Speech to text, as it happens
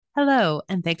Hello,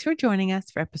 and thanks for joining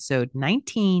us for episode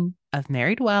 19 of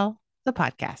Married Well, the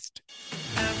podcast.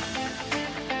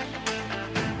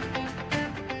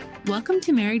 Welcome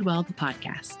to Married Well, the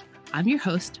podcast. I'm your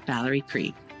host, Valerie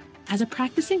Krieg. As a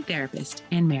practicing therapist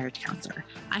and marriage counselor,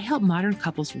 I help modern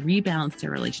couples rebalance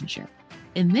their relationship.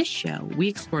 In this show, we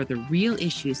explore the real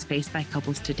issues faced by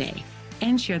couples today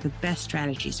and share the best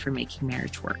strategies for making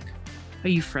marriage work. Are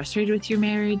you frustrated with your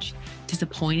marriage,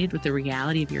 disappointed with the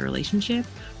reality of your relationship,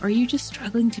 or are you just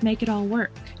struggling to make it all work?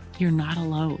 You're not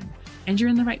alone, and you're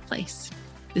in the right place.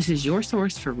 This is your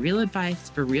source for real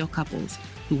advice for real couples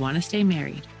who want to stay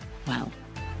married well.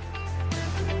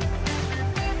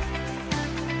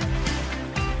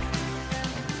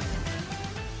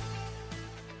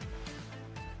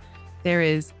 There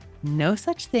is no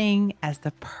such thing as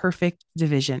the perfect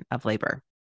division of labor.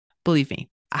 Believe me,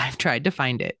 I've tried to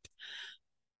find it.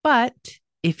 But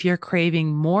if you're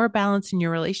craving more balance in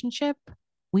your relationship,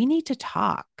 we need to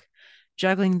talk.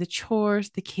 Juggling the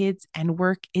chores, the kids, and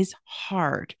work is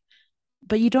hard,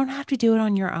 but you don't have to do it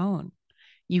on your own.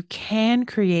 You can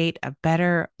create a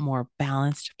better, more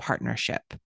balanced partnership.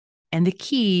 And the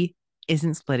key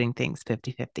isn't splitting things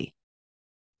 50-50.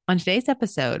 On today's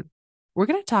episode, we're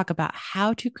going to talk about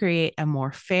how to create a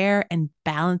more fair and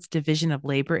balanced division of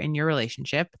labor in your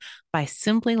relationship by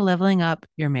simply leveling up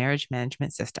your marriage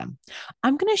management system.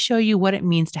 I'm going to show you what it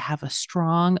means to have a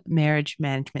strong marriage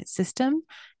management system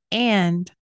and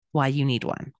why you need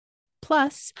one.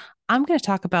 Plus, I'm going to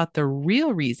talk about the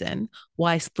real reason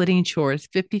why splitting chores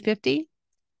 50-50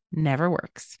 never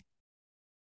works.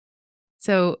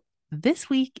 So, this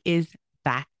week is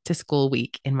back to school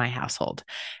week in my household,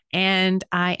 and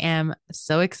I am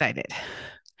so excited.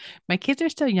 My kids are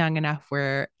still young enough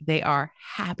where they are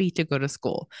happy to go to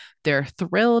school. They're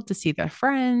thrilled to see their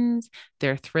friends.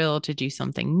 They're thrilled to do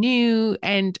something new.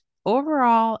 And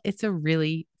overall, it's a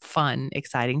really fun,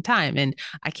 exciting time. And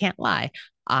I can't lie,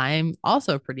 I'm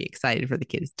also pretty excited for the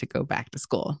kids to go back to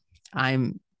school.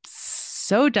 I'm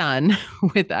so done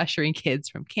with ushering kids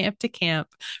from camp to camp,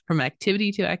 from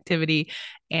activity to activity.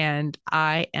 And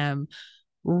I am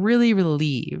really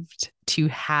relieved to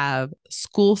have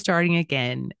school starting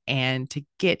again and to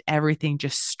get everything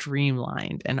just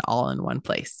streamlined and all in one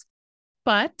place.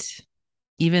 But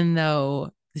even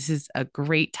though this is a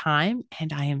great time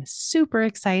and I am super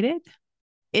excited,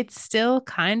 it's still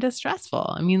kind of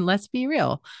stressful. I mean, let's be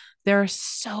real. There are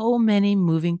so many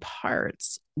moving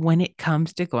parts when it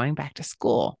comes to going back to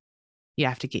school. You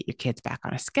have to get your kids back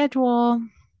on a schedule.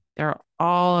 There are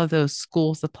all of those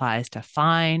school supplies to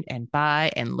find and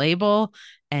buy and label.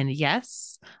 And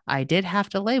yes, I did have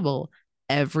to label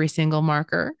every single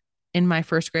marker in my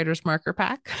first grader's marker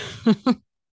pack.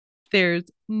 There's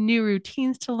new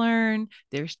routines to learn,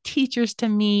 there's teachers to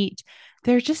meet,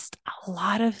 there's just a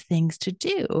lot of things to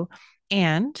do.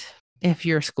 And if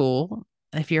your school,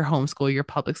 if your homeschool, your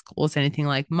public schools, anything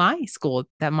like my school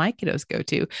that my kiddos go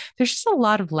to, there's just a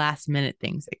lot of last minute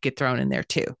things that get thrown in there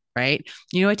too, right?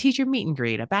 A teacher meet and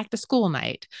greet, a back to school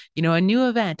night, a new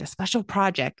event, a special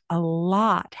project. A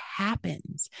lot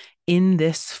happens in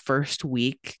this first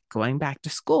week going back to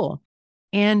school.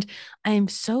 And I'm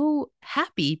so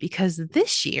happy because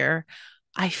this year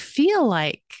I feel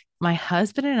like my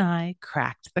husband and I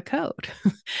cracked the code.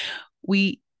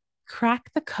 We cracked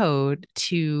the code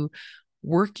to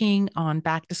working on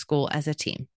back to school as a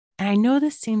team. And I know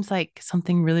this seems like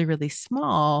something really, really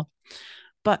small,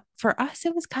 but for us,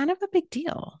 it was kind of a big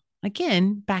deal.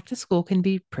 Again, back to school can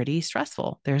be pretty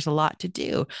stressful. There's a lot to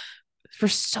do. For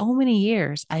so many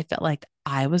years, I felt like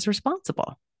I was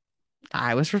responsible.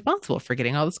 I was responsible for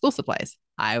getting all the school supplies.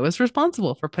 I was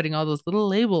responsible for putting all those little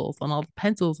labels on all the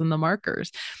pencils and the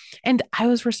markers. And I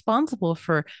was responsible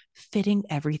for fitting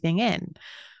everything in.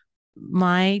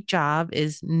 My job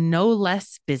is no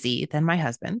less busy than my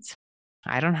husband's.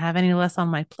 I don't have any less on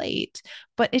my plate,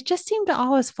 but it just seemed to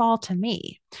always fall to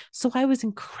me. So I was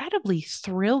incredibly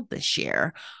thrilled this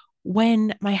year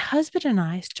when my husband and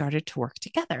I started to work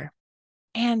together.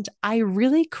 And I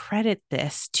really credit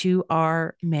this to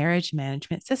our marriage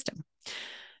management system.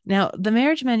 Now, the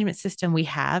marriage management system we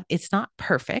have, it's not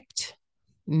perfect.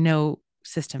 No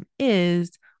system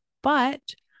is, but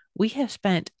we have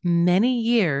spent many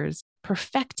years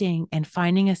perfecting and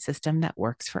finding a system that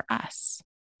works for us.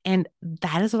 And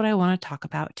that is what I want to talk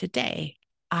about today.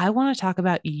 I want to talk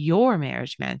about your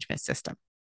marriage management system.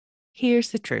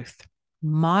 Here's the truth.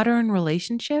 Modern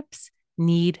relationships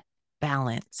need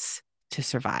balance to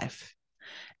survive.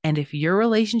 And if your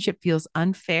relationship feels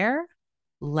unfair,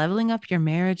 leveling up your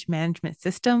marriage management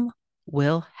system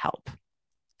will help.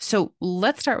 So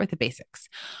let's start with the basics.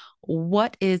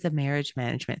 What is a marriage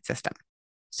management system?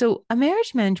 So, a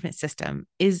marriage management system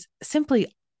is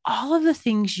simply all of the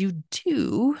things you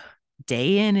do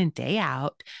day in and day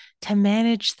out to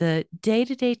manage the day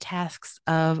to day tasks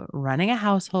of running a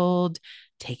household,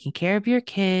 taking care of your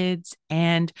kids,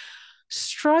 and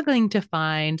struggling to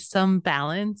find some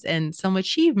balance and some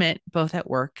achievement both at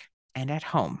work and at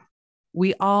home.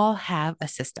 We all have a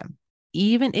system,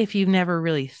 even if you've never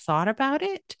really thought about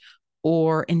it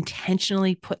or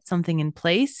intentionally put something in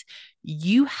place,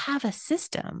 you have a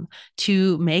system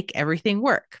to make everything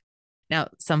work. Now,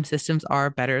 some systems are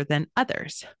better than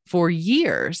others. For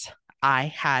years, I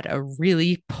had a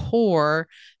really poor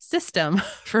system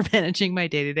for managing my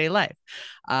day to day life.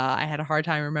 I had a hard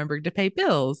time remembering to pay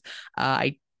bills.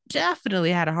 I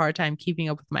definitely had a hard time keeping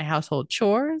up with my household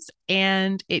chores,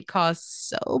 and it caused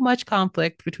so much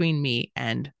conflict between me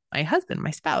and my husband,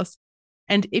 my spouse.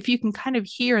 And if you can kind of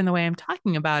hear in the way I'm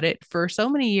talking about it, for so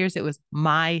many years, it was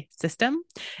my system.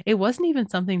 It wasn't even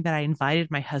something that I invited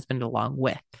my husband along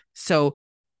with. So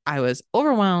I was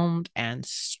overwhelmed and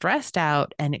stressed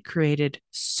out, and it created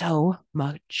so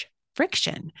much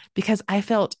friction because I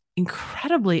felt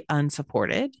incredibly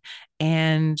unsupported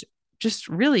and just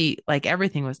really like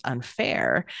everything was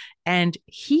unfair. And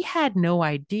he had no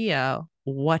idea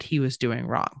what he was doing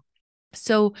wrong.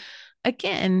 So,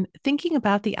 again, thinking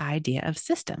about the idea of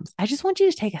systems, I just want you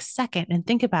to take a second and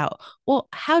think about, well,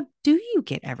 how do you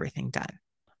get everything done?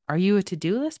 Are you a to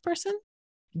do list person?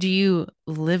 Do you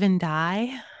live and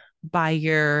die by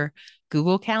your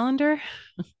Google Calendar?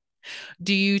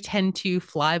 Do you tend to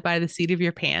fly by the seat of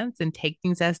your pants and take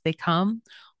things as they come?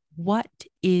 What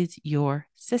is your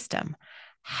system?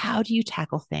 How do you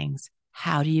tackle things?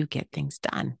 How do you get things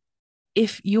done?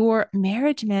 If your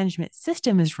marriage management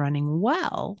system is running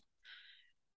well,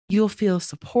 you'll feel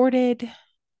supported,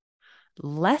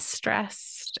 less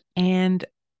stressed, and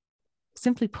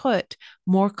simply put,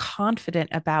 more confident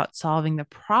about solving the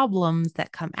problems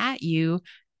that come at you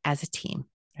as a team,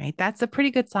 right? That's a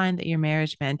pretty good sign that your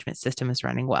marriage management system is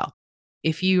running well.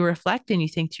 If you reflect and you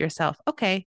think to yourself,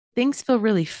 okay, things feel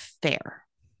really fair.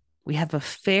 We have a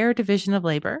fair division of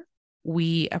labor.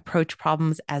 We approach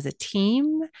problems as a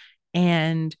team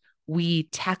and we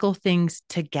tackle things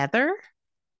together,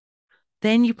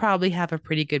 then you probably have a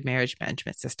pretty good marriage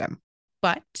management system.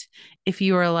 But if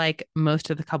you are like most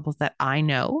of the couples that I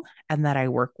know and that I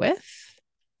work with,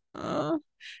 uh,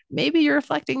 maybe you're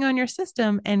reflecting on your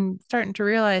system and starting to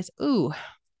realize, ooh,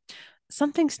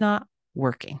 something's not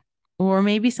working, or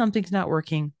maybe something's not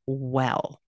working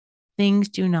well. Things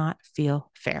do not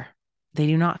feel fair. They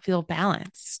do not feel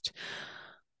balanced.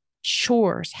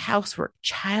 Chores, housework,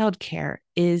 childcare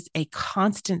is a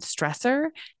constant stressor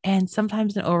and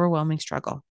sometimes an overwhelming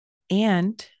struggle.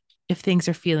 And if things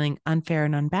are feeling unfair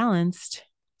and unbalanced,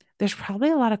 there's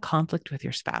probably a lot of conflict with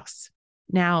your spouse.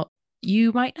 Now,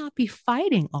 you might not be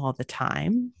fighting all the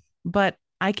time, but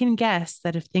I can guess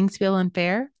that if things feel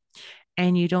unfair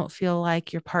and you don't feel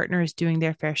like your partner is doing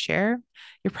their fair share,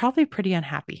 you're probably pretty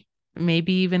unhappy,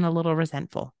 maybe even a little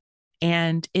resentful.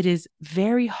 And it is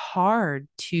very hard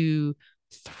to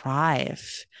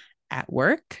thrive at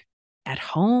work, at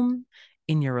home,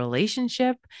 in your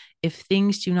relationship, if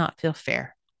things do not feel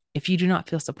fair, if you do not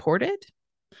feel supported,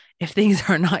 if things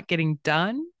are not getting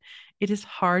done. It is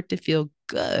hard to feel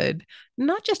good,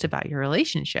 not just about your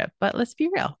relationship, but let's be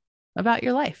real, about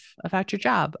your life, about your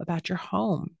job, about your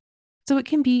home. So it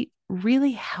can be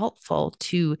really helpful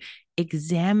to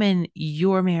examine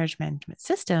your marriage management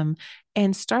system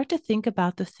and start to think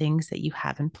about the things that you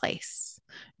have in place.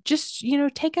 Just,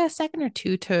 take a second or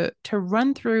two to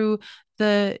run through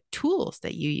the tools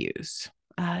that you use,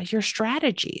 your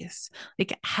strategies.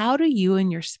 Like, how do you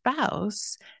and your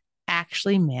spouse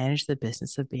actually manage the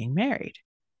business of being married?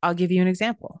 I'll give you an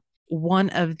example. One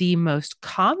of the most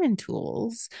common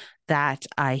tools that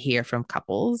I hear from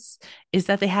couples is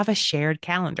that they have a shared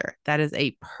calendar. That is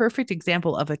a perfect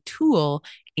example of a tool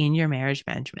in your marriage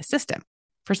management system.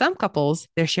 For some couples,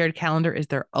 their shared calendar is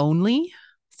their only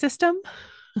system.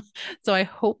 So I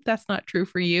hope that's not true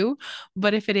for you.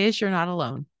 But if it is, you're not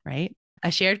alone, right?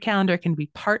 A shared calendar can be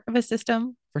part of a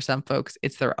system. For some folks,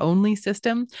 it's their only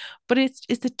system, but it's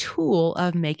a tool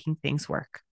of making things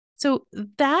work. So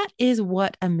that is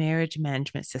what a marriage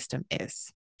management system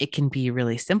is. It can be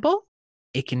really simple.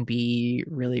 It can be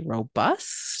really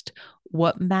robust.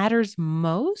 What matters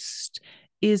most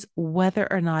is whether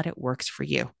or not it works for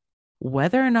you,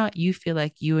 whether or not you feel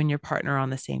like you and your partner are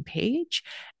on the same page,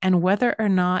 and whether or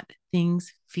not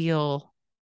things feel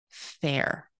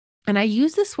fair. And I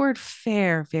use this word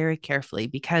fair very carefully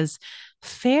because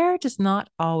fair does not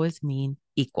always mean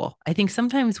equal. I think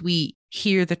sometimes we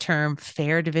hear the term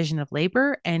fair division of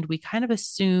labor, and we kind of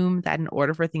assume that in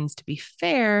order for things to be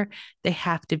fair, they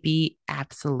have to be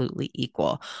absolutely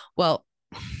equal. Well,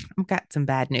 I've got some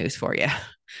bad news for you.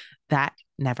 That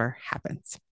never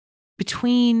happens.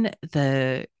 Between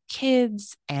the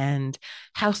kids and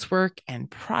housework and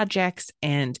projects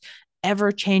and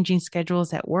ever changing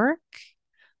schedules at work,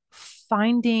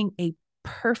 finding a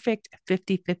perfect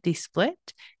 50-50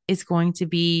 split is going to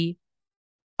be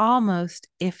almost,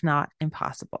 if not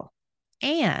impossible.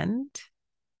 And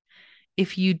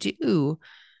if you do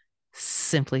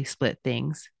simply split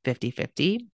things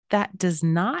 50-50, that does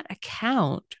not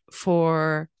account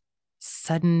for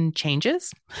sudden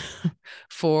changes,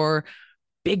 for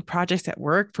big projects at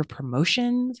work, for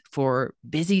promotions, for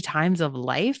busy times of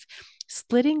life.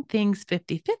 Splitting things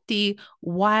 50-50,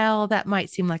 while that might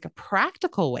seem like a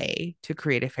practical way to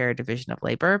create a fair division of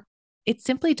labor, it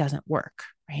simply doesn't work,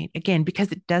 right? Again,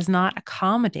 because it does not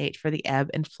accommodate for the ebb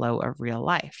and flow of real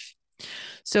life.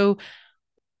 So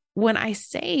when I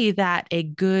say that a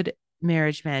good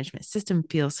marriage management system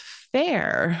feels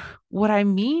fair, what I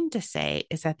mean to say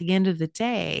is at the end of the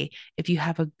day, if you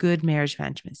have a good marriage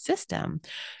management system,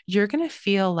 you're going to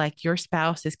feel like your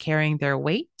spouse is carrying their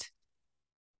weight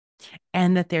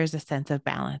and that there's a sense of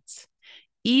balance.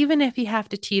 Even if you have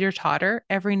to teeter totter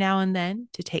every now and then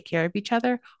to take care of each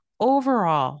other,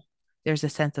 overall, there's a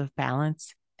sense of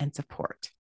balance and support.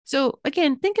 So,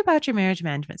 again, think about your marriage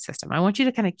management system. I want you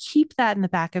to kind of keep that in the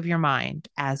back of your mind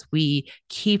as we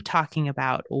keep talking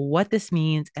about what this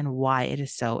means and why it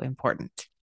is so important.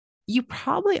 You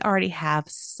probably already have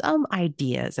some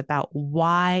ideas about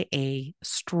why a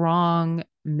strong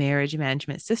marriage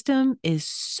management system is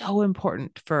so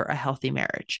important for a healthy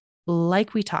marriage,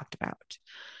 like we talked about.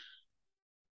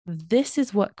 This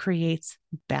is what creates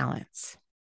balance.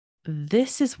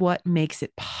 This is what makes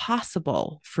it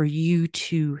possible for you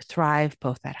to thrive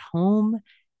both at home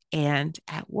and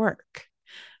at work.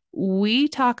 We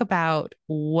talk about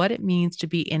what it means to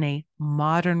be in a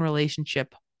modern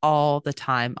relationship all the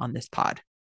time on this pod.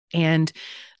 And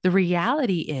the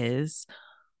reality is,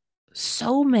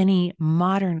 so many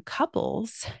modern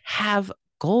couples have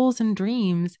goals and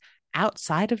dreams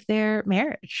outside of their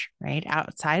marriage, right?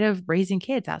 Outside of raising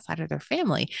kids, outside of their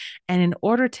family. And in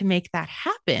order to make that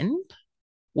happen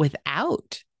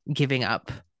without giving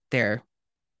up their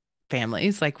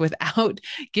families, like without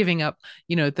giving up,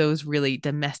 those really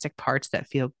domestic parts that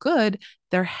feel good,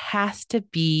 there has to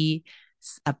be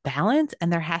a balance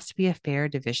and there has to be a fair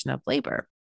division of labor.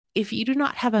 If you do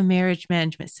not have a marriage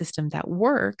management system that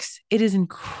works, it is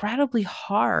incredibly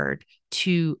hard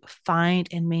to find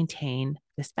and maintain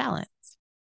this balance.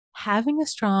 Having a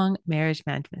strong marriage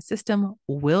management system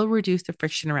will reduce the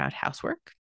friction around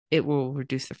housework. It will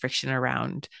reduce the friction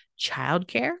around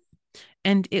childcare,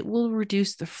 and it will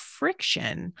reduce the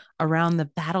friction around the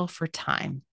battle for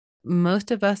time. Most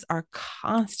of us are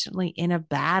constantly in a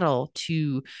battle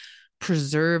to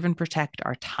preserve and protect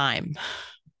our time.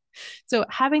 So,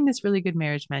 having this really good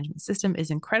marriage management system is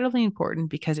incredibly important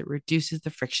because it reduces the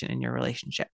friction in your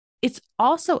relationship. It's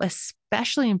also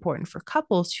especially important for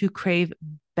couples who crave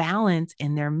balance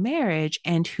in their marriage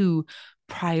and who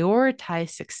prioritize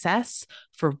success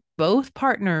for both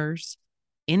partners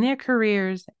in their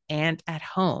careers and at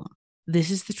home.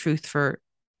 This is the truth for,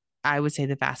 I would say,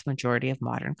 the vast majority of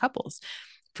modern couples.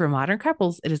 For modern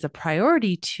couples, it is a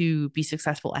priority to be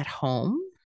successful at home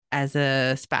as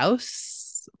a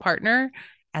spouse, partner,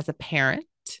 as a parent,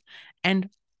 and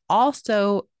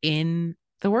also in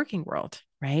the working world,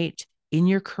 right? In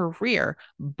your career.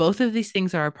 Both of these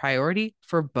things are a priority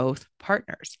for both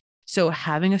partners. So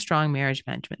having a strong marriage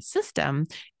management system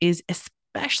is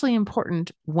especially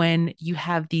important when you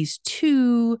have these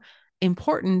two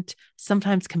important,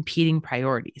 sometimes competing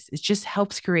priorities. It just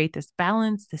helps create this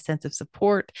balance, this sense of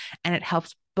support, and it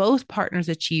helps both partners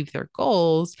achieve their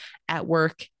goals at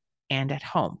work and at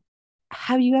home.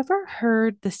 Have you ever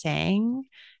heard the saying,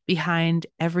 behind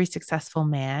every successful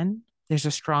man, there's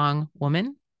a strong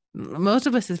woman? Most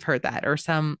of us have heard that or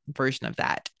some version of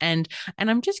that. And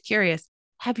I'm just curious,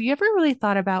 have you ever really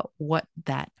thought about what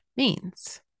that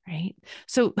means? Right.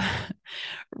 So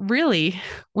really,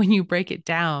 when you break it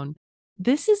down,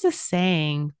 this is a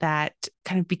saying that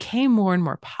kind of became more and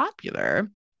more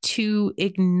popular to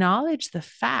acknowledge the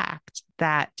fact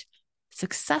that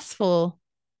successful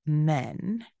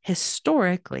men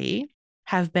historically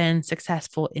have been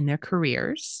successful in their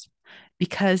careers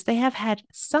because they have had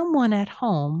someone at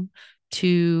home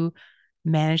to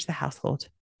manage the household,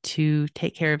 to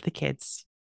take care of the kids,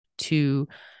 to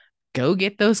go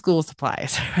get those school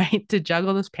supplies, right? To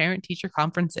juggle those parent teacher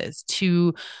conferences,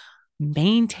 to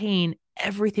maintain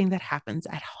everything that happens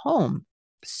at home.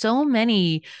 So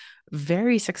many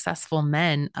very successful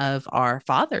men of our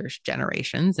fathers'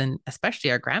 generations, and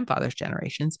especially our grandfathers'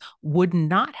 generations, would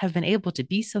not have been able to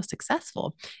be so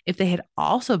successful if they had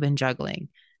also been juggling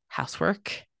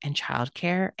housework and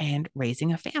childcare and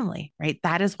raising a family, right?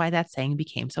 That is why that saying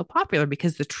became so popular,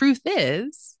 because the truth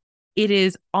is, it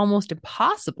is almost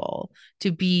impossible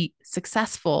to be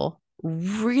successful,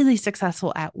 really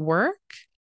successful at work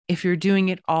if you're doing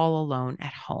it all alone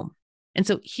at home. And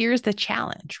so here's the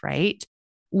challenge, right?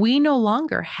 We no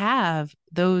longer have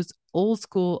those old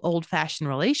school, old fashioned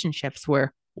relationships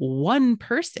where one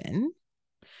person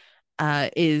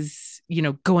is,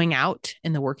 going out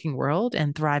in the working world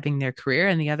and thriving their career,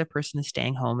 and the other person is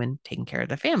staying home and taking care of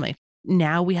the family.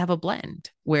 Now we have a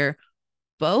blend where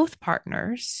both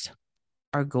partners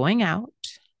are going out.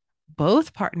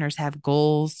 Both partners have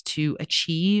goals to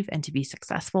achieve and to be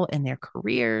successful in their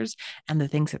careers and the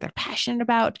things that they're passionate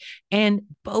about. And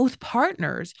both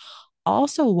partners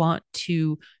also want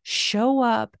to show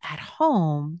up at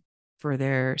home for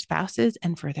their spouses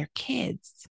and for their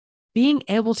kids. Being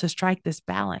able to strike this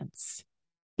balance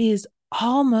is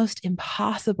almost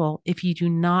impossible if you do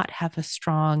not have a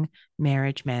strong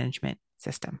marriage management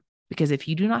system. Because if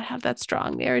you do not have that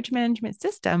strong marriage management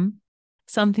system,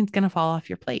 something's going to fall off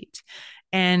your plate.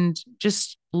 And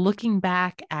just looking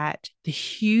back at the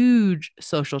huge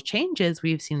social changes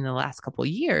we've seen in the last couple of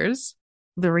years,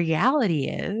 the reality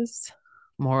is,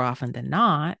 more often than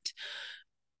not,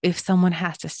 if someone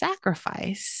has to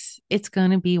sacrifice, it's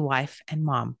going to be wife and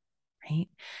mom, right?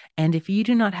 And if you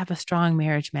do not have a strong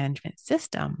marriage management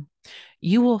system,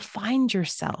 you will find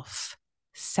yourself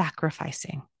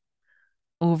sacrificing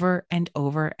over and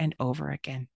over and over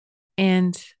again.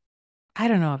 And I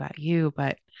don't know about you,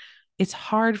 but it's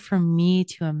hard for me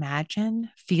to imagine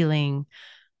feeling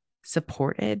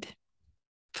supported,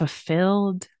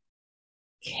 fulfilled,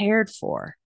 cared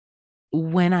for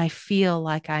when I feel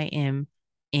like I am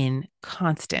in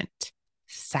constant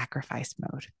sacrifice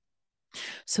mode.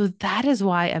 So that is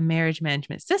why a marriage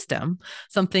management system,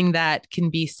 something that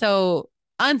can be so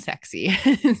unsexy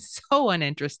and so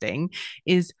uninteresting,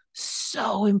 is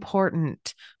so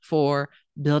important for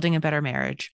building a better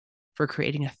marriage, for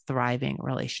creating a thriving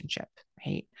relationship,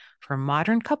 right? For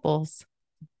modern couples,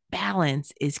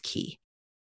 balance is key.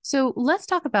 So let's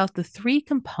talk about the three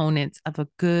components of a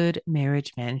good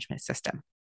marriage management system.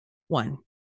 One,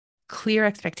 clear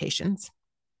expectations.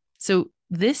 So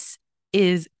this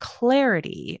is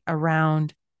clarity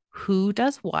around who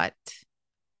does what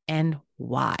and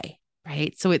why,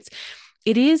 right? So it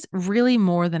is really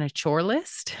more than a chore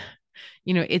list.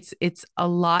 It's a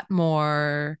lot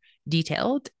more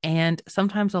detailed and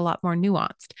sometimes a lot more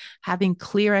nuanced. Having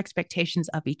clear expectations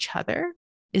of each other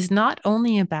is not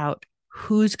only about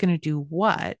who's going to do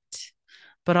what,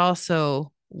 but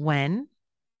also when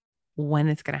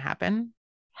it's going to happen,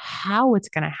 how it's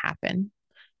going to happen,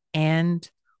 and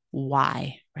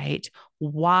why, right?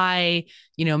 Why,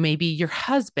 maybe your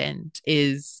husband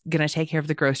is going to take care of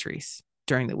the groceries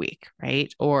during the week,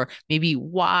 right? Or maybe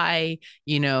why,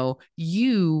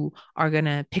 you are going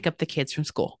to pick up the kids from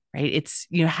school, right? It's,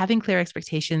 having clear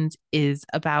expectations is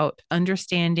about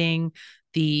understanding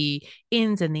the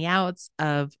ins and the outs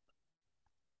of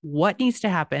what needs to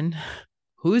happen,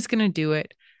 who's going to do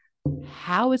it,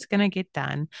 how it's going to get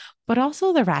done, but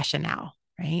also the rationale,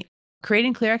 right?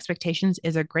 Creating clear expectations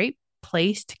is a great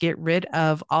place to get rid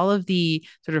of all of the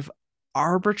sort of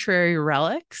arbitrary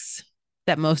relics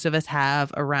that most of us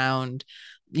have around,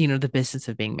 the business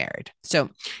of being married. So,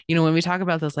 when we talk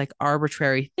about those like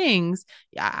arbitrary things,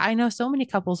 I know so many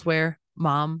couples where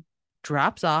mom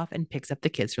drops off and picks up the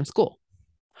kids from school.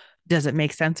 Does it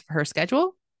make sense for her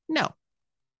schedule? No,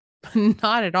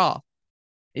 not at all.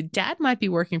 Dad might be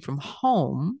working from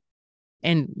home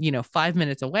and 5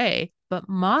 minutes away, but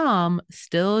mom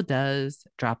still does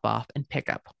drop off and pick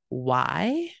up.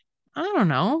 Why? I don't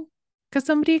know, because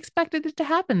somebody expected it to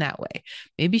happen that way.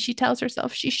 Maybe she tells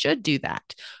herself she should do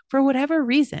that. For whatever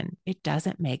reason, it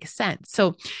doesn't make sense.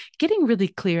 So getting really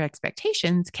clear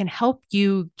expectations can help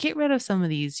you get rid of some of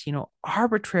these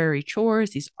arbitrary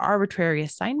chores, these arbitrary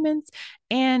assignments,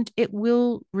 and it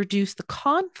will reduce the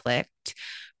conflict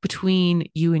between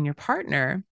you and your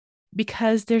partner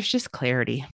because there's just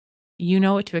clarity. You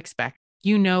know what to expect.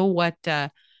 You know what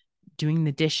doing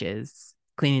the dishes,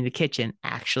 cleaning the kitchen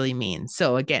actually means.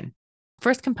 So, again,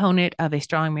 first component of a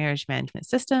strong marriage management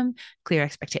system, clear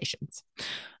expectations.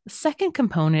 The second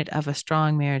component of a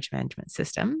strong marriage management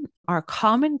system are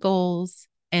common goals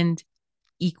and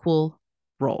equal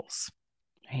roles,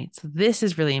 right? So, this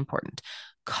is really important.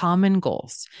 Common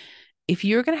goals. If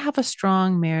you're going to have a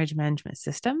strong marriage management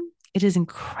system, it is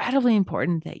incredibly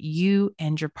important that you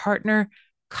and your partner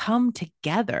come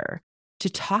together to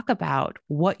talk about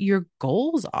what your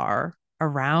goals are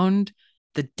around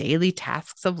the daily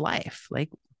tasks of life, like,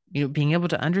 being able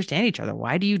to understand each other.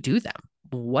 Why do you do them?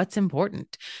 What's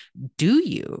important? Do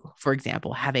you, for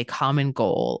example, have a common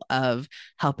goal of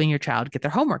helping your child get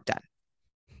their homework done?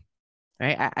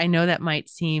 Right? I know that might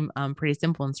seem pretty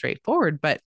simple and straightforward,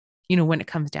 but when it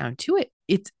comes down to it,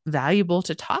 it's valuable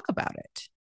to talk about it.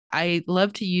 I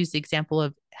love to use the example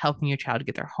of helping your child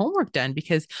get their homework done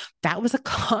because that was a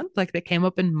conflict that came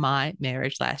up in my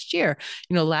marriage last year.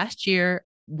 Last year,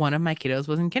 one of my kiddos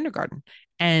was in kindergarten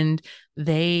and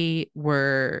they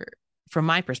were, from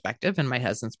my perspective and my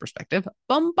husband's perspective,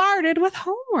 bombarded with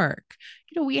homework.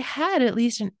 We had at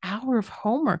least an hour of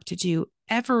homework to do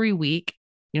every week,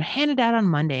 handed out on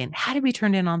Monday and had to be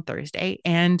turned in on Thursday.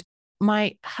 And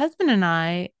my husband and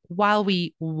I, while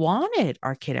we wanted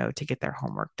our kiddo to get their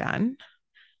homework done,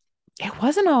 it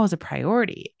wasn't always a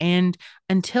priority. And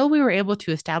until we were able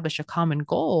to establish a common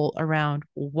goal around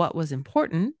what was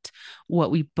important, what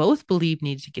we both believed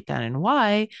needed to get done and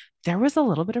why, there was a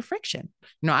little bit of friction.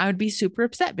 I would be super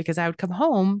upset because I would come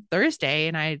home Thursday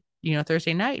and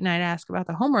Thursday night, and I'd ask about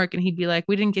the homework and he'd be like,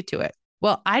 we didn't get to it.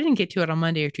 Well, I didn't get to it on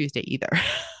Monday or Tuesday either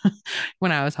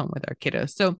when I was home with our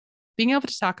kiddos. So being able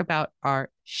to talk about our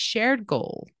shared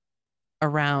goal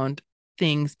around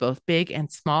things both big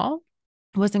and small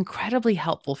was incredibly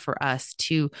helpful for us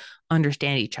to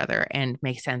understand each other and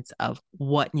make sense of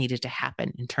what needed to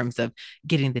happen in terms of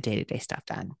getting the day-to-day stuff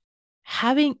done.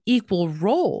 Having equal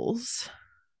roles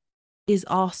is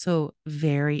also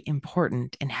very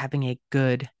important in having a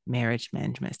good marriage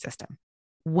management system.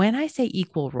 When I say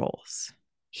equal roles,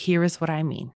 here is what I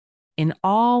mean. In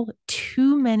all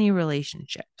too many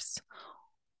relationships,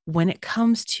 when it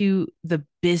comes to the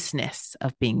business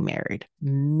of being married,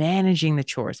 managing the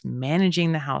chores,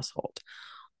 managing the household,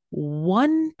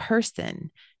 one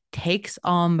person takes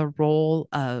on the role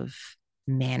of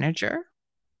manager,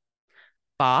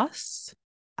 boss.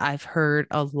 I've heard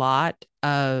a lot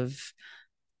of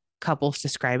couples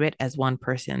describe it as one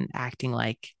person acting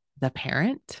like the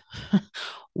parent.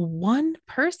 One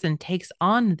person takes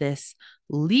on this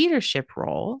leadership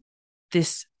role,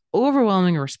 this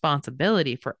overwhelming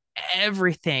responsibility for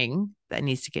everything that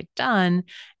needs to get done.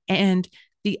 And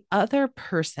the other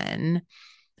person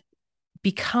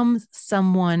becomes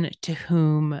someone to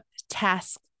whom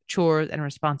tasks, chores, and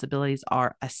responsibilities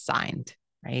are assigned,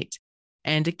 right?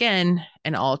 And again,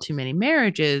 in all too many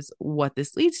marriages, what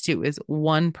this leads to is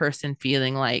one person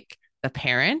feeling like the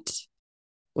parent.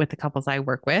 With the couples I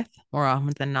work with, more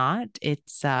often than not,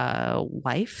 it's a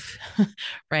wife,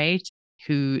 right?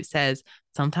 Who says,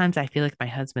 sometimes I feel like my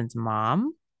husband's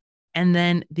mom. And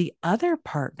then the other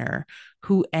partner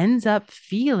who ends up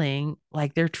feeling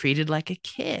like they're treated like a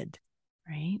kid,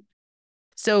 right?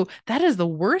 So that is the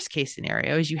worst case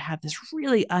scenario is you have this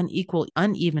really unequal,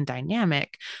 uneven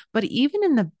dynamic. But even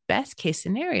in the best case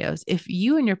scenarios, if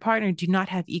you and your partner do not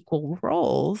have equal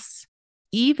roles,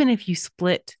 even if you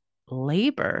split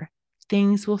labor,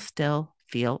 things will still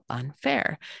feel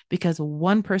unfair because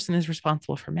one person is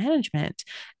responsible for management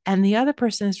and the other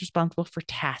person is responsible for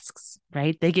tasks,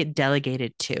 right? They get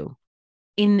delegated to.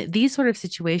 In these sort of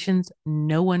situations,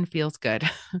 no one feels good.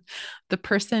 The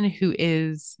person who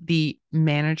is the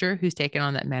manager, who's taken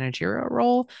on that managerial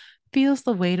role, feels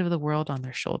the weight of the world on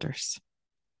their shoulders.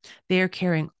 They are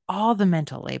carrying all the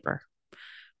mental labor,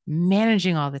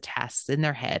 managing all the tasks in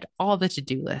their head, all the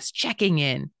to-do lists, checking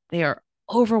in. They are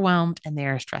overwhelmed and they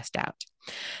are stressed out.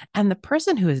 And the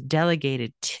person who is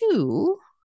delegated to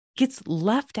gets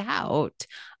left out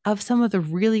of some of the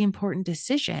really important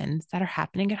decisions that are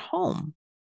happening at home.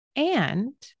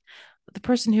 And the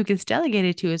person who gets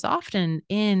delegated to is often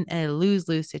in a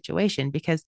lose-lose situation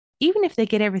because even if they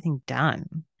get everything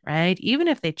done, right? Even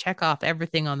if they check off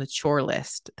everything on the chore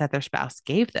list that their spouse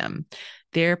gave them,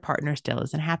 their partner still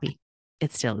isn't happy.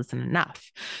 It still isn't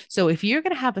enough. So if you're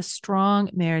going to have a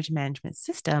strong marriage management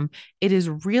system, it is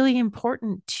really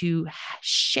important to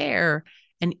share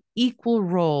an equal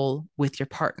role with your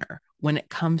partner when it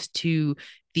comes to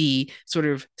the sort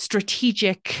of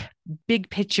strategic, big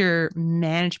picture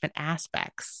management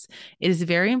aspects. It is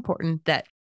very important that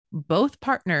both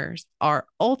partners are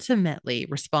ultimately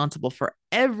responsible for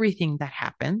everything that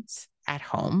happens at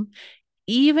home,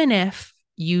 even if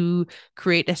you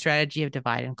create a strategy of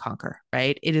divide and conquer,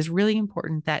 right? It is really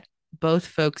important that both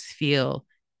folks feel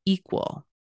equal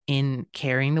in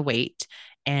carrying the weight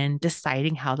and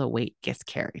deciding how the weight gets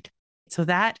carried. So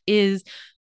that is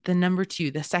the number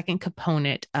two, the second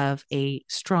component of a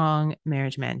strong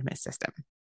marriage management system.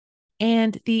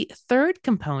 And the third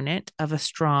component of a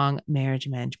strong marriage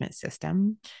management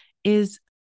system is,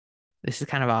 this is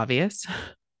kind of obvious,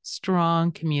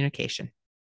 strong communication.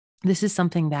 This is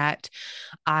something that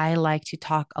I like to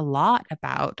talk a lot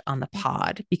about on the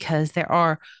pod because there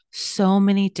are so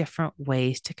many different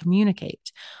ways to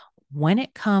communicate. When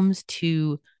it comes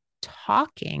to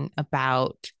talking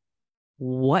about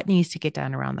what needs to get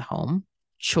done around the home,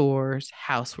 chores,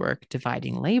 housework,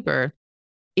 dividing labor,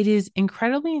 it is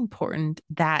incredibly important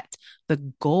that the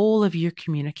goal of your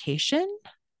communication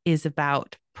is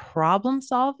about problem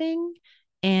solving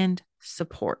and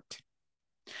support.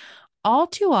 All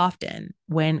too often,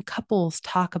 when couples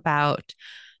talk about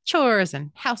chores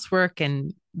and housework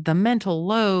and the mental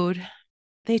load,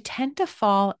 they tend to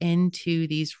fall into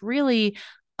these really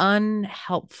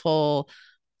unhelpful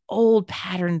old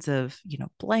patterns of,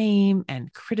 blame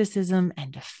and criticism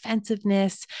and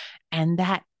defensiveness. And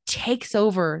that takes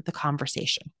over the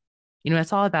conversation.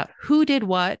 It's all about who did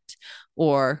what,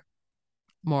 or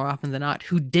more often than not,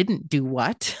 who didn't do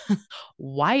what,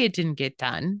 why it didn't get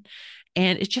done.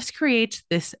 And it just creates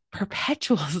this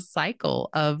perpetual cycle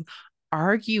of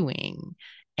arguing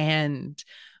and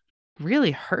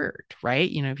really hurt, right?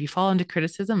 If you fall into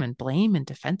criticism and blame and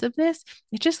defensiveness,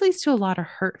 it just leads to a lot of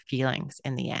hurt feelings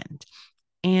in the end.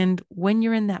 And when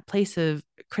you're in that place of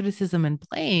criticism and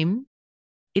blame,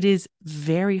 it is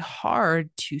very hard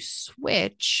to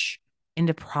switch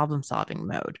into problem solving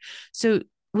mode. So,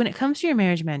 when it comes to your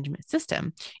marriage management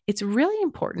system, it's really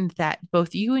important that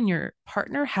both you and your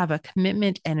partner have a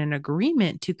commitment and an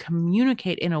agreement to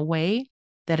communicate in a way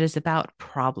that is about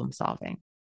problem solving.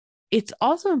 It's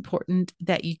also important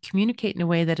that you communicate in a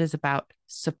way that is about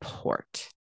support.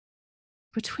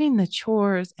 Between the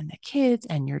chores and the kids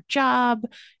and your job,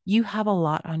 you have a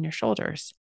lot on your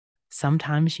shoulders.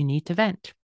 Sometimes you need to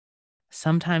vent.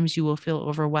 Sometimes you will feel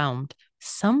overwhelmed.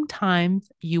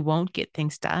 Sometimes you won't get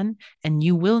things done and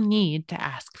you will need to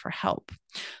ask for help.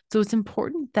 So it's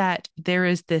important that there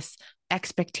is this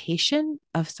expectation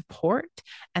of support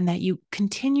and that you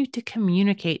continue to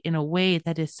communicate in a way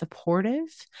that is supportive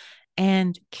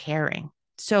and caring.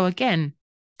 So again,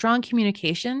 strong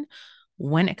communication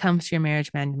when it comes to your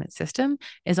marriage management system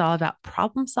is all about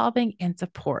problem solving and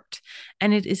support.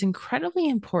 And it is incredibly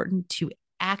important to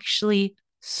actually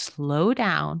slow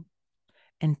down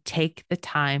and take the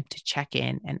time to check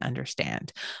in and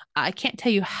understand. I can't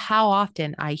tell you how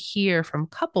often I hear from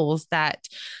couples that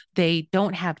they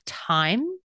don't have time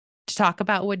to talk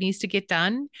about what needs to get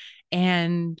done.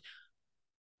 And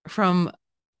from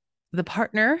the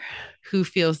partner who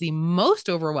feels the most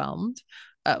overwhelmed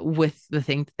with the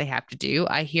thing that they have to do,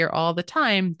 I hear all the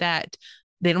time that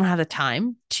they don't have the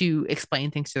time to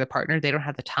explain things to the partner. They don't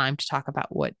have the time to talk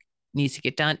about what needs to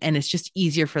get done. And it's just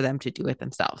easier for them to do it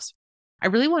themselves. I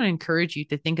really want to encourage you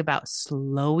to think about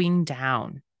slowing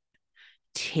down,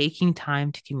 taking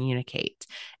time to communicate.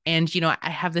 And, I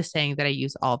have this saying that I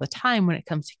use all the time when it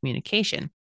comes to communication.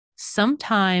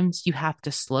 Sometimes you have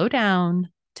to slow down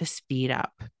to speed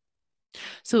up.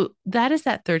 So that is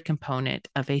that third component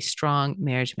of a strong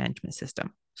marriage management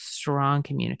system, strong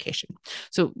communication.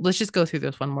 So let's just go through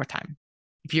this one more time.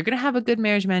 If you're going to have a good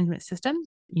marriage management system,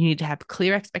 you need to have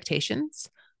clear expectations,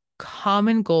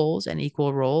 common goals and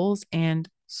equal roles, and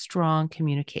strong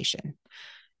communication.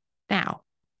 Now,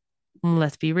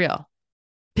 let's be real.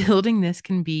 Building this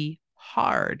can be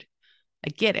hard. I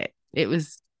get it. It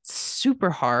was super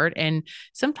hard and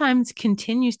sometimes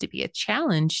continues to be a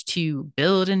challenge to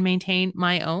build and maintain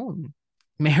my own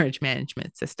marriage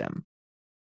management system.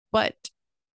 But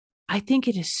I think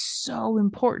it is so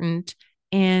important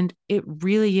and it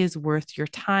really is worth your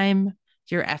time,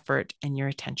 your effort, and your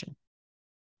attention.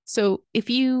 So if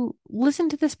you listen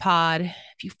to this pod,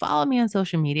 if you follow me on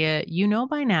social media, you know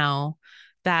by now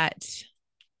that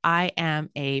I am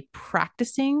a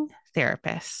practicing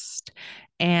therapist.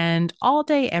 And all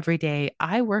day, every day,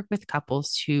 I work with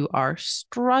couples who are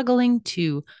struggling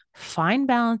to find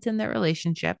balance in their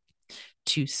relationship,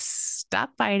 to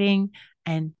stop fighting,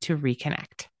 and to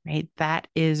reconnect, right? That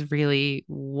is really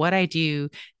what I do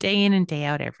day in and day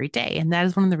out every day. And that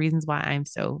is one of the reasons why I'm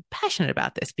so passionate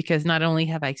about this, because not only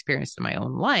have I experienced in my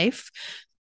own life,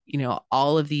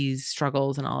 all of these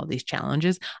struggles and all of these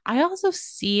challenges, I also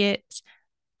see it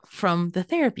from the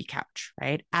therapy couch,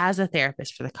 right? As a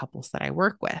therapist for the couples that I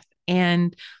work with.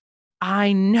 And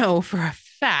I know for a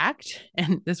fact,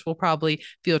 and this will probably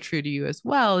feel true to you as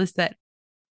well, is that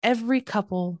every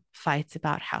couple fights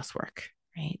about housework,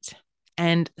 right?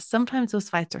 And sometimes those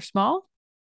fights are small,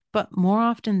 but more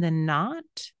often than not,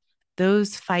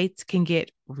 those fights can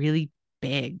get really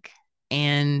big.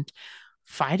 And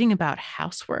fighting about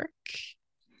housework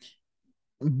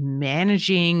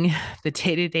managing the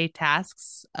day-to-day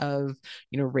tasks of,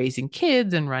 raising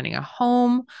kids and running a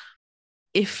home.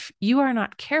 If you are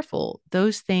not careful,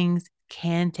 those things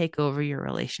can take over your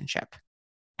relationship.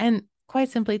 And quite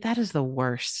simply, that is the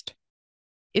worst.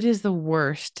 It is the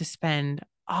worst to spend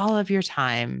all of your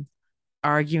time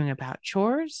arguing about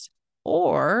chores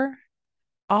or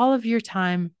all of your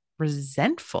time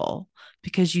resentful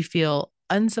because you feel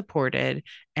unsupported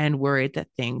and worried that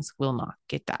things will not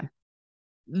get done.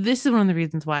 This is one of the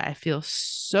reasons why I feel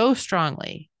so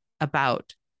strongly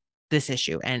about this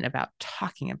issue and about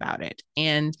talking about it.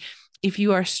 And if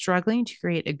you are struggling to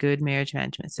create a good marriage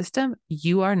management system,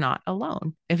 you are not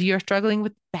alone. If you are struggling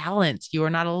with balance, you are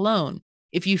not alone.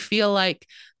 If you feel like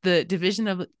the division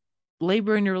of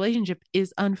labor in your relationship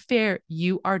is unfair,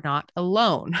 you are not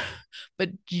alone.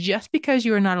 But just because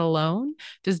you are not alone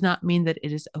does not mean that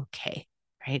it is okay,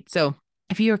 right? So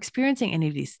if you're experiencing any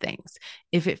of these things,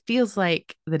 if it feels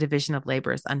like the division of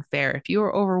labor is unfair, if you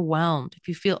are overwhelmed, if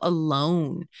you feel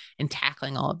alone in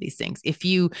tackling all of these things, if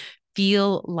you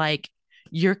feel like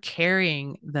you're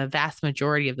carrying the vast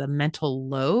majority of the mental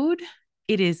load,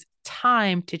 it is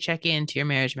time to check into your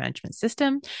marriage management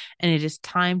system, and it is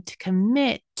time to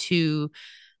commit to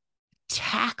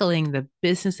tackling the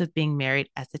business of being married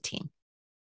as a team.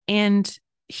 And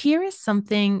here is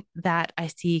something that I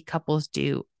see couples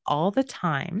do all the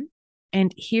time.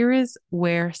 And here is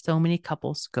where so many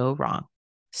couples go wrong.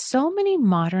 So many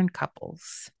modern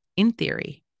couples, in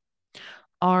theory,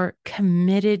 are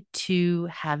committed to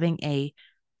having a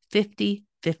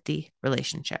 50-50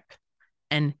 relationship,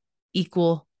 an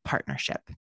equal partnership.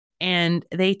 And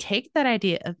they take that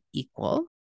idea of equal,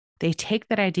 they take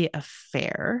that idea of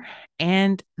fair,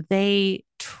 and they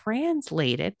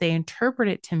translate it, they interpret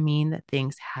it to mean that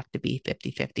things have to be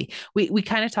 50-50. We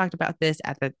kind of talked about this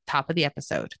at the top of the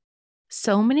episode.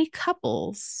 So many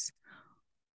couples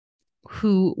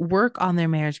who work on their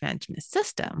marriage management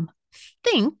system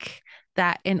think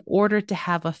that in order to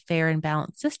have a fair and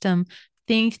balanced system,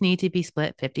 things need to be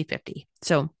split 50-50.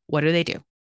 So what do?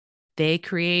 They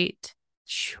create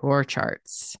chore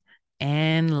charts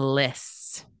and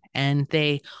lists, and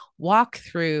they walk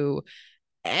through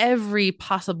every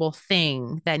possible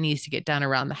thing that needs to get done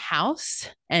around the house.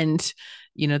 And,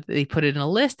 they put it in a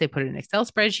list, they put it in an Excel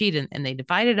spreadsheet, and they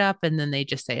divide it up. And then they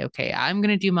just say, okay, I'm going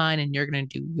to do mine and you're going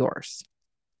to do yours.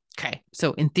 Okay.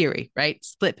 So in theory, right?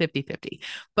 Split 50-50.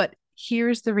 But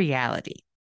here's the reality.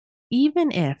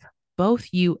 Even if both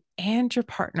you and your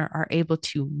partner are able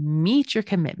to meet your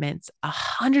commitments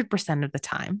 100% of the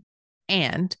time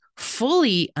and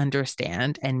fully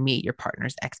understand and meet your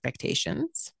partner's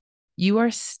expectations, you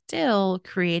are still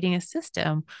creating a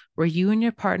system where you and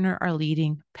your partner are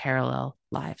leading parallel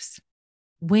lives.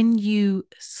 When you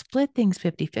split things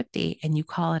 50-50 and you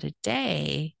call it a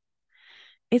day,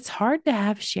 it's hard to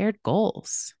have shared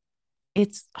goals.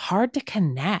 It's hard to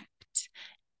connect.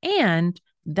 And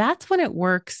that's when it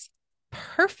works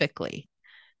perfectly.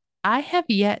 I have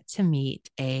yet to meet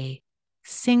a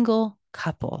single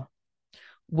couple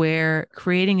where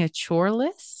creating a chore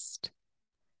list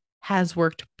has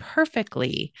worked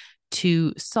perfectly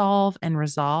to solve and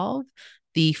resolve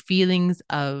the feelings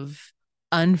of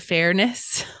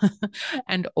unfairness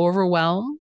and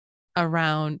overwhelm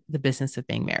around the business of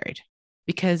being married.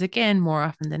 Because again, more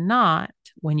often than not,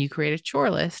 when you create a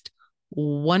chore list,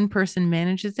 one person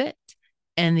manages it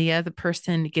and the other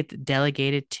person gets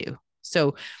delegated to.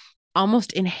 So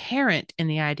almost inherent in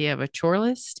the idea of a chore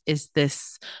list is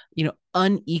this,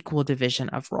 unequal division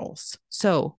of roles.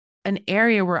 So an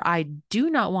area where I do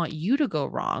not want you to go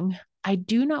wrong, I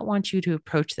do not want you to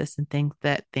approach this and think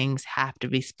that things have to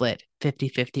be split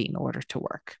 50-50 in order to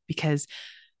work, because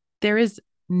there is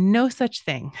no such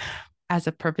thing as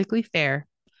a perfectly fair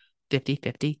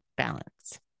 50-50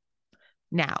 balance.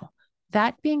 Now,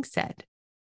 that being said,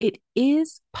 it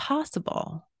is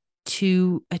possible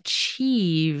to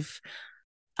achieve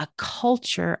a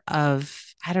culture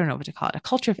of, I don't know what to call it, a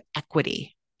culture of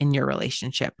equity in your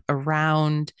relationship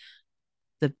around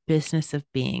the business of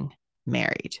being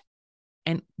married.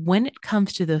 And when it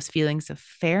comes to those feelings of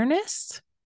fairness,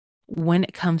 when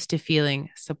it comes to feeling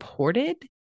supported,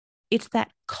 it's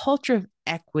that culture of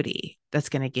equity that's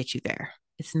going to get you there.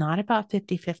 It's not about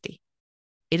 50-50.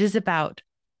 It is about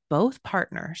both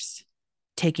partners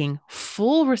taking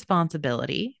full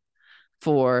responsibility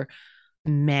for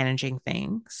managing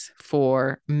things,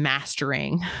 for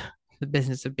mastering the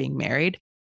business of being married,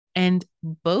 and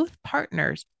both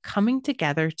partners coming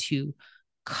together to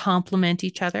complement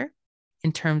each other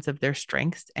in terms of their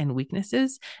strengths and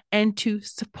weaknesses, and to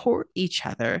support each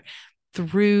other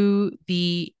through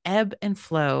the ebb and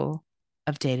flow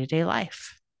of day-to-day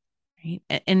life. right?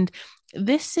 And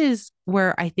this is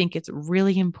where I think it's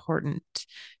really important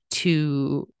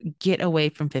to get away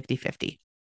from 50-50.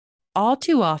 All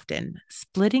too often,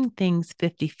 splitting things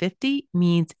 50-50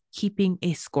 means keeping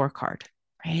a scorecard,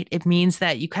 right? It means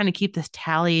that you kind of keep this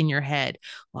tally in your head.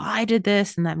 Well, I did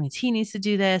this, and that means he needs to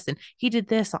do this, and he did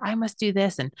this, so I must do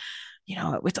this. And,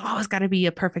 it's always got to be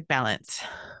a perfect balance.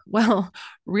 Well,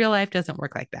 real life doesn't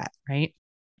work like that, right?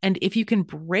 And if you can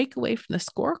break away from the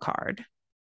scorecard,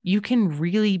 you can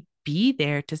really be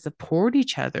there to support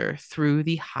each other through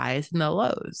the highs and the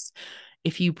lows.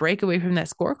 If you break away from that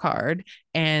scorecard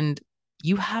and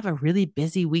you have a really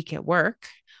busy week at work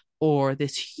or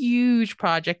this huge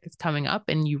project that's coming up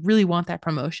and you really want that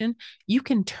promotion, you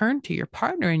can turn to your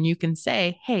partner and you can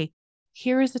say, hey,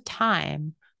 here is a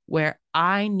time where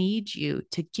I need you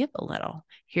to give a little.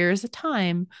 Here's a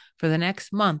time for the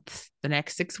next month, the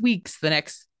next 6 weeks, the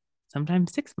next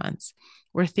sometimes 6 months,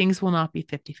 where things will not be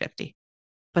 50-50.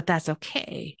 But that's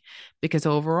okay because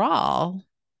overall,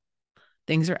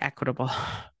 things are equitable,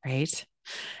 right?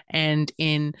 And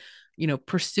in,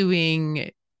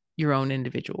 pursuing your own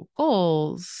individual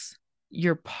goals,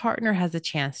 your partner has a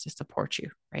chance to support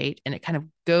you, right? And it kind of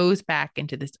goes back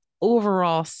into this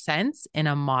overall sense in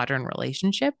a modern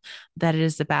relationship that it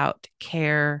is about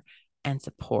care and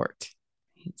support.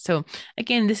 So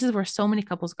again, this is where so many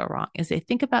couples go wrong is they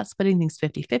think about splitting things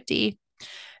 50-50.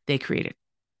 They create a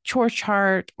chore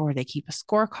chart or they keep a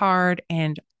scorecard,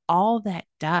 and all that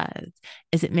does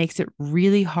is it makes it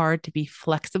really hard to be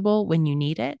flexible when you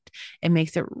need it. It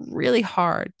makes it really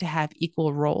hard to have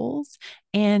equal roles,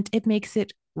 and it makes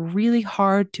it really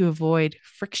hard to avoid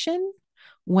friction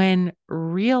when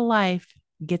real life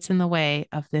gets in the way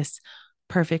of this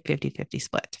perfect 50-50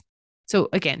 split. So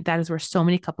again, that is where so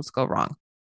many couples go wrong.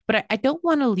 But I don't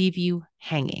want to leave you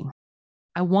hanging.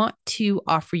 I want to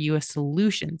offer you a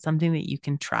solution, something that you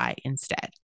can try instead.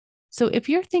 So, if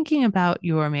you're thinking about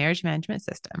your marriage management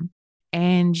system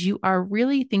and you are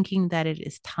really thinking that it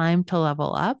is time to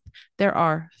level up, there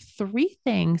are 3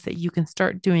 things that you can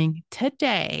start doing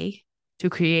today to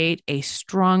create a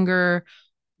stronger,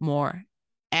 more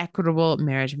equitable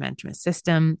marriage management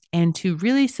system and to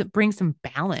really bring some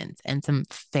balance and some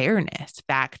fairness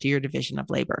back to your division of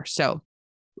labor. So,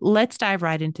 let's dive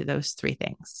right into those 3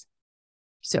 things.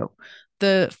 So,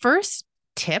 the first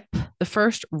tip, the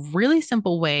first really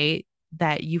simple way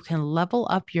that you can level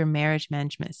up your marriage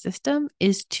management system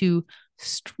is to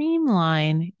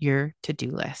streamline your to-do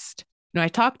list. I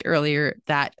talked earlier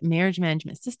that marriage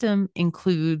management system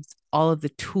includes all of the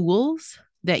tools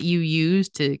that you use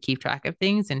to keep track of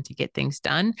things and to get things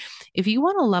done. If you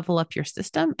want to level up your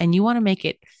system and you want to make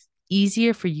it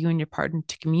easier for you and your partner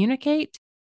to communicate,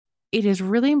 it is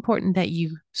really important that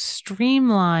you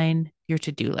streamline your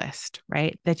to-do list,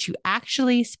 right? That you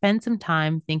actually spend some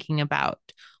time thinking about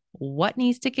what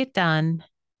needs to get done,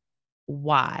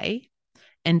 why,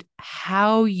 and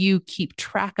how you keep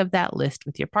track of that list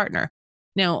with your partner.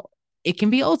 Now, it can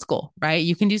be old school, right?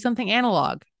 You can do something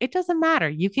analog. It doesn't matter.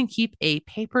 You can keep a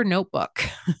paper notebook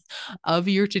of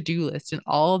your to-do list and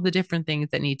all of the different things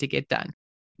that need to get done.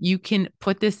 You can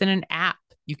put this in an app.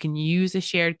 You can use a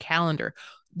shared calendar.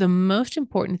 The most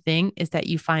important thing is that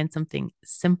you find something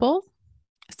simple,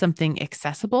 something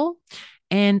accessible,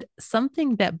 and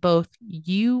something that both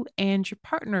you and your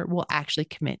partner will actually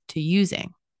commit to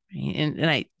using. Right?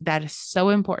 And that is so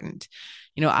important.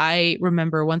 I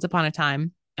remember once upon a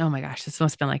time, oh my gosh, this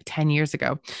must have been like 10 years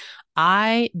ago.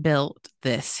 I built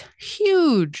this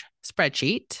huge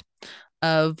spreadsheet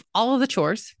of all of the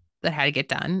chores that had to get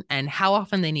done and how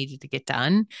often they needed to get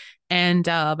done. And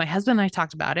my husband and I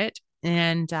talked about it.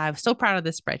 And I was so proud of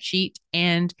this spreadsheet.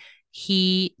 And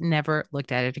he never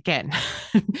looked at it again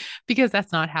because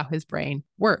that's not how his brain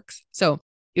works. So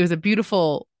it was a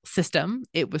beautiful system.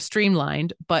 It was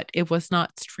streamlined, but it was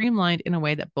not streamlined in a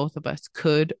way that both of us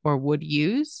could or would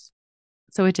use.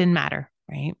 So it didn't matter,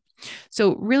 right?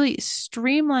 So really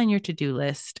streamline your to-do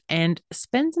list and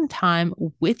spend some time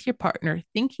with your partner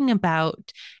thinking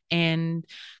about and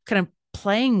kind of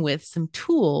playing with some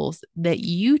tools that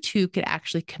you two could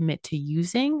actually commit to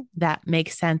using that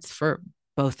makes sense for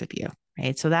both of you,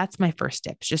 right? So that's my first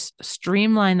tip. Just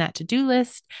streamline that to-do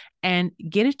list and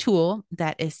get a tool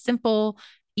that is simple,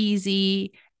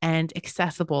 easy, and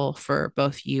accessible for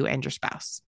both you and your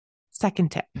spouse.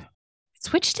 Second tip,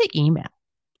 switch to email,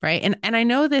 right? And I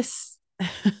know this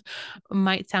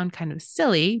might sound kind of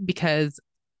silly because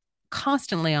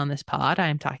constantly on this pod,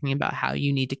 I'm talking about how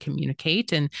you need to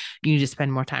communicate and you need to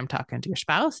spend more time talking to your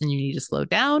spouse and you need to slow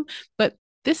down. But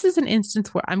this is an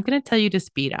instance where I'm going to tell you to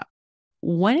speed up.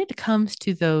 When it comes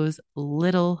to those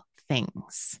little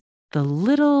things, the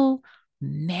little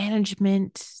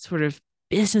management sort of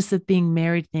business of being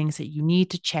married things that you need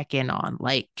to check in on,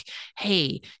 like,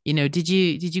 hey, did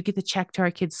you get the check to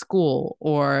our kids' school?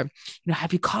 Or,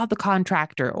 have you called the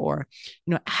contractor? Or,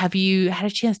 have you had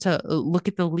a chance to look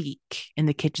at the leak in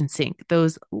the kitchen sink?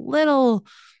 Those little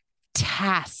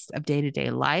tasks of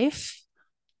day-to-day life,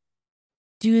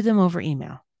 do them over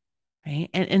email, right?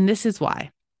 And this is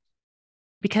why.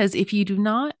 Because if you do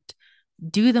not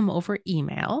do them over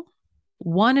email,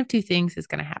 one of two things is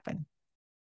going to happen.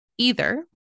 Either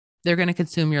they're going to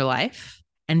consume your life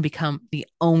and become the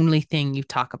only thing you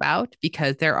talk about,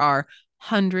 because there are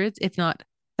hundreds, if not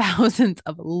thousands,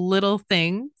 of little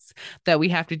things that we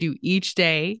have to do each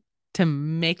day to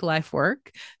make life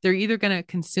work. They're either going to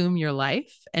consume your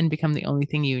life and become the only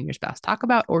thing you and your spouse talk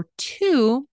about, or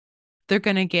two, they're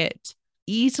going to get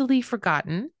easily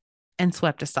forgotten and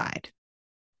swept aside,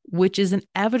 which is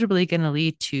inevitably going to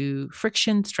lead to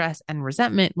friction, stress, and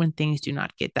resentment when things do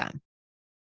not get done.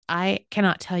 I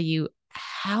cannot tell you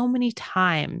how many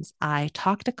times I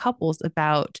talk to couples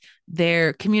about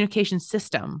their communication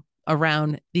system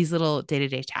around these little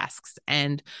day-to-day tasks.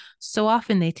 And so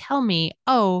often they tell me,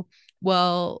 oh,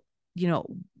 well,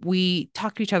 we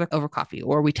talk to each other over coffee,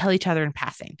 or we tell each other in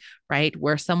passing, right?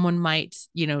 Where someone might,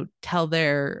 tell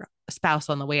their spouse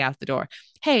on the way out the door,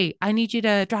 hey, I need you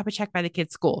to drop a check by the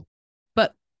kids' school.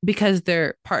 But because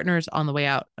their partner's on the way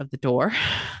out of the door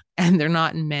and they're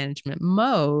not in management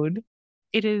mode,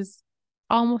 it is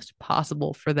almost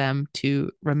possible for them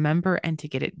to remember and to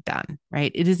get it done,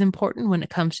 right? It is important when it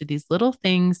comes to these little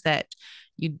things that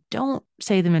you don't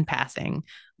say them in passing,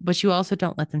 but you also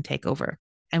don't let them take over.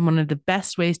 And one of the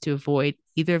best ways to avoid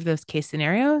either of those case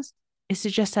scenarios is to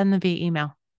just send them via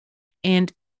email.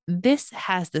 And this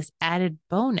has this added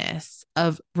bonus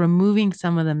of removing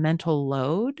some of the mental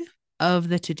load of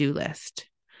the to-do list,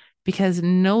 because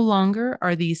no longer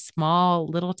are these small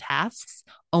little tasks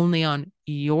only on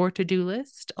your to-do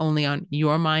list, only on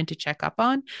your mind to check up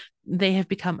on. They have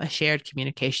become a shared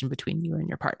communication between you and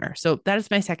your partner. So that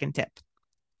is my second tip.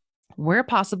 Where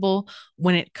possible,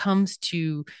 when it comes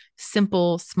to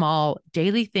simple, small,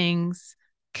 daily things,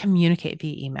 communicate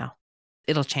via email.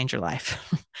 It'll change your life.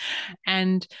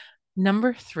 And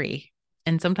number three,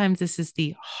 and sometimes this is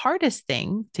the hardest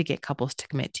thing to get couples to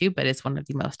commit to, but it's one of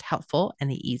the most helpful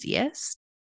and the easiest.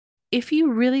 If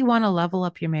you really want to level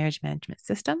up your marriage management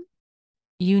system,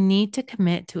 you need to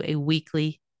commit to a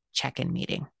weekly check-in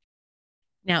meeting.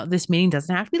 Now, this meeting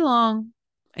doesn't have to be long.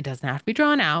 It doesn't have to be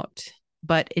drawn out,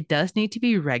 but it does need to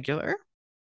be regular.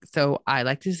 So I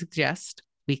like to suggest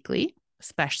weekly,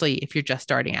 especially if you're just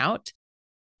starting out.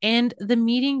 And the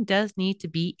meeting does need to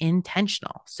be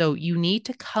intentional. So you need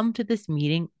to come to this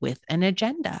meeting with an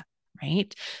agenda,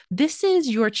 right? This is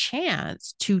your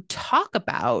chance to talk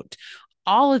about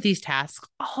all of these tasks,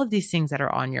 all of these things that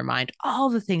are on your mind, all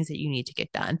the things that you need to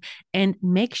get done, and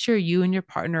make sure you and your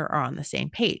partner are on the same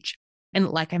page. And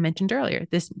like I mentioned earlier,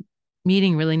 this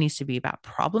meeting really needs to be about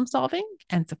problem solving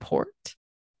and support.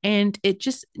 And it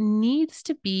just needs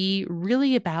to be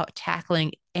really about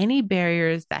tackling any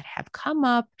barriers that have come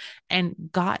up and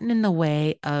gotten in the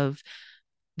way of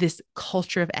this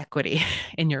culture of equity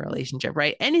in your relationship,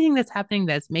 right? Anything that's happening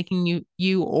that's making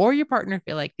you or your partner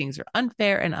feel like things are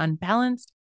unfair and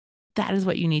unbalanced, that is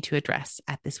what you need to address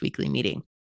at this weekly meeting.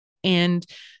 And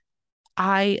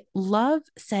I love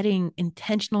setting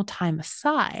intentional time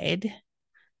aside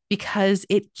because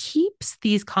it keeps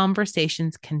these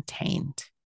conversations contained.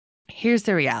 Here's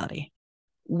the reality.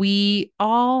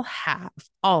 All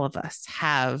of us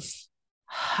have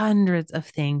hundreds of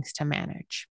things to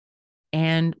manage.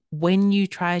 And when you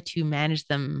try to manage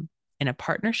them in a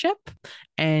partnership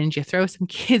and you throw some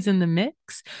kids in the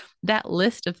mix, that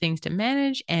list of things to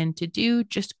manage and to do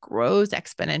just grows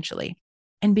exponentially.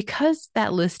 And because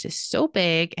that list is so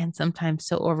big and sometimes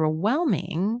so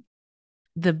overwhelming,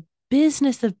 the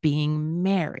business of being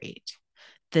married,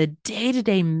 the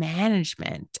day-to-day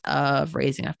management of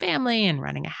raising a family and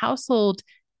running a household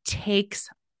takes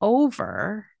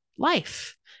over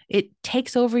life. It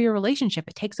takes over your relationship.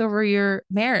 It takes over your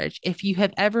marriage. If you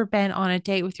have ever been on a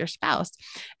date with your spouse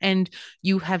and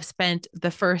you have spent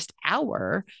the first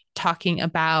hour talking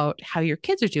about how your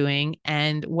kids are doing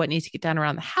and what needs to get done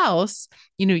around the house,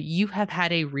 you have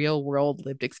had a real world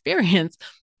lived experience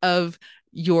of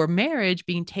your marriage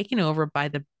being taken over by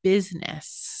the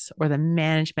business or the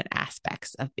management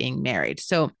aspects of being married.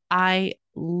 So I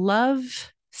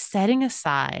love setting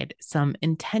aside some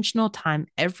intentional time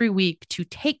every week to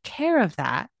take care of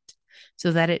that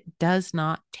so that it does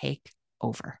not take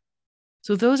over.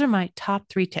 So those are my top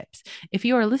 3 tips. If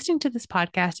you are listening to this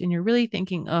podcast and you're really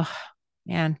thinking, oh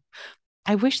man,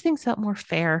 I wish things felt more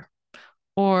fair,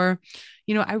 Or,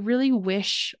 I really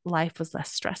wish life was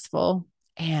less stressful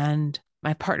and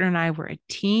my partner and I were a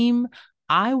team.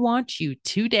 I want you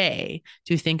today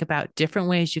to think about different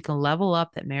ways you can level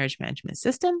up that marriage management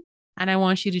system. And I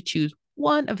want you to choose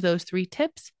one of those 3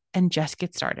 tips and just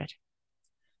get started.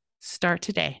 Start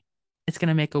today. It's going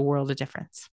to make a world of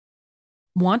difference.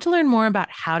 Want to learn more about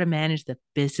how to manage the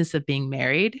business of being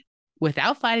married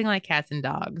without fighting like cats and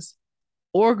dogs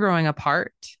or growing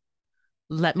apart?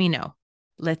 Let me know.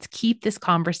 Let's keep this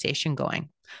conversation going.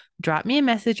 Drop me a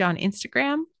message on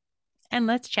Instagram and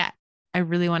let's chat. I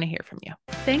really want to hear from you.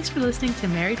 Thanks for listening to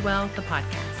Married Well, the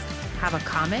podcast. Have a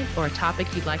comment or a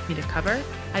topic you'd like me to cover?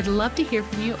 I'd love to hear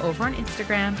from you over on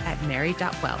Instagram at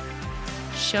married.well.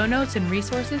 Show notes and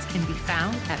resources can be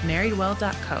found at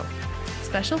marriedwell.co.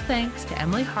 Special thanks to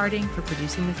Emily Harding for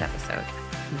producing this episode.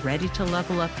 Ready to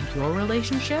level up your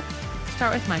relationship?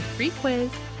 Start with my free quiz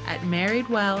at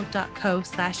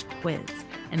marriedwell.co/quiz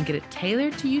and get a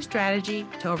tailored to you strategy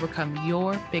to overcome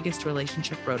your biggest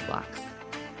relationship roadblocks.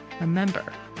 Remember,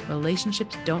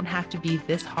 relationships don't have to be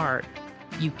this hard.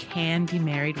 You can be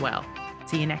married well.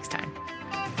 See you next time.